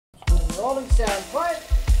Rolling sound, quiet.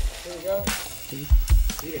 Here we go.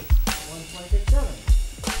 Beating. 1.67.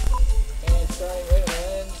 And starting with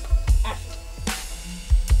and action.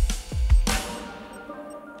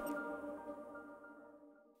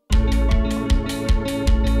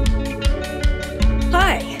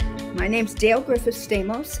 Hi, my name's Dale Griffiths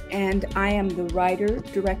Stamos, and I am the writer,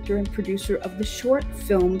 director, and producer of the short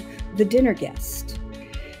film, The Dinner Guest.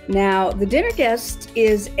 Now, The Dinner Guest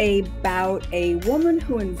is about a woman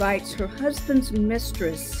who invites her husband's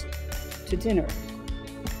mistress to dinner,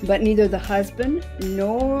 but neither the husband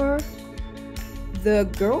nor the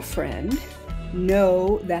girlfriend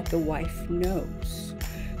know that the wife knows.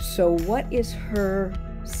 So what is her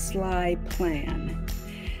sly plan?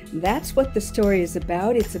 That's what the story is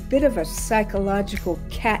about. It's a bit of a psychological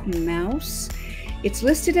cat and mouse. It's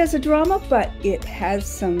listed as a drama, but it has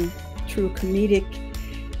some true comedic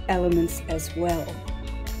elements as well.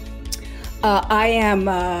 I am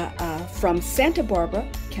from Santa Barbara,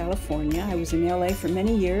 California. I was in LA for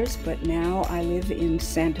many years, but now I live in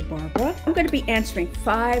Santa Barbara. I'm going to be answering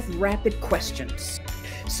 5 rapid questions.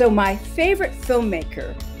 So my favorite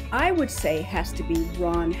filmmaker, I would say, has to be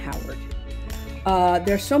Ron Howard.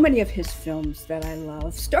 There's so many of his films that I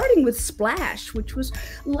love, starting with Splash, which was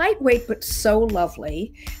lightweight but so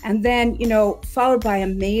lovely, and then, followed by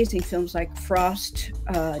amazing films like Frost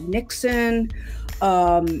Nixon,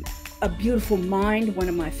 A Beautiful Mind, one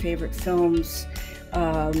of my favorite films,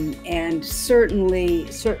 and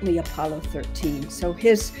certainly Apollo 13. So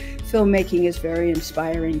his filmmaking is very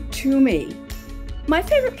inspiring to me. My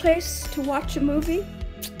favorite place to watch a movie,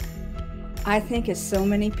 I think, as so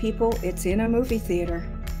many people, it's in a movie theater.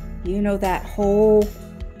 That whole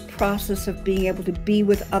process of being able to be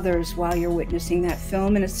with others while you're witnessing that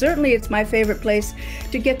film. And it's my favorite place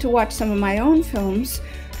to get to watch some of my own films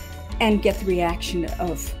and get the reaction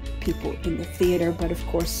of people in the theater. But of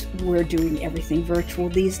course, we're doing everything virtual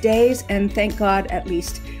these days, and thank God at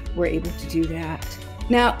least we're able to do that.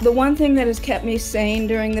 Now, the one thing that has kept me sane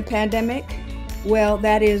during the pandemic, well,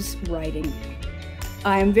 that is writing.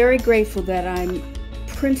 I am very grateful that I'm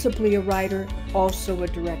principally a writer, also a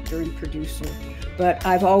director and producer. But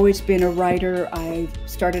I've always been a writer. I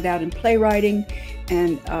started out in playwriting,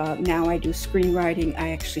 and now I do screenwriting.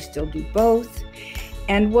 I actually still do both.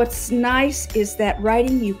 And what's nice is that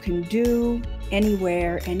writing you can do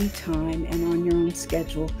anywhere, anytime, and on your own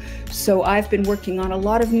schedule. So I've been working on a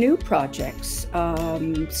lot of new projects,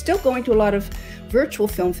 still going to a lot of virtual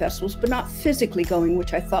film festivals, but not physically going,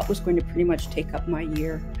 which I thought was going to pretty much take up my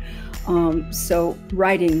year. So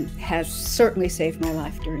writing has certainly saved my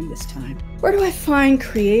life during this time. Where do I find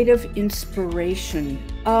creative inspiration?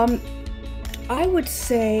 I would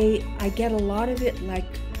say I get a lot of it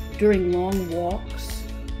during long walks,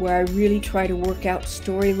 where I really try to work out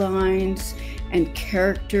storylines and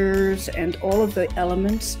characters and all of the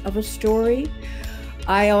elements of a story.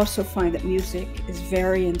 I also find that music is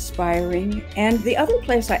very inspiring. And the other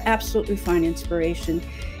place I absolutely find inspiration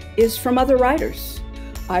is from other writers.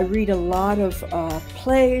 I read a lot of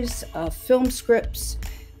plays, film scripts,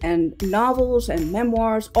 and novels and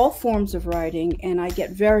memoirs, all forms of writing, and I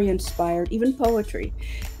get very inspired, even poetry,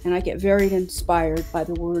 and I get very inspired by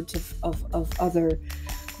the words of other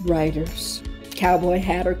writers. Cowboy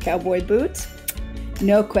hat or cowboy boots?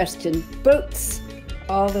 No question, boots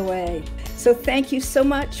all the way. So thank you so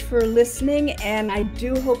much for listening, and I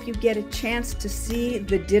do hope you get a chance to see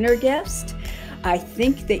The Dinner Guest. I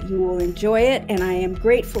think that you will enjoy it, and I am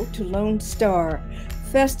grateful to Lone Star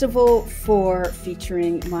Festival for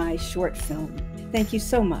featuring my short film. Thank you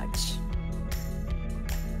so much.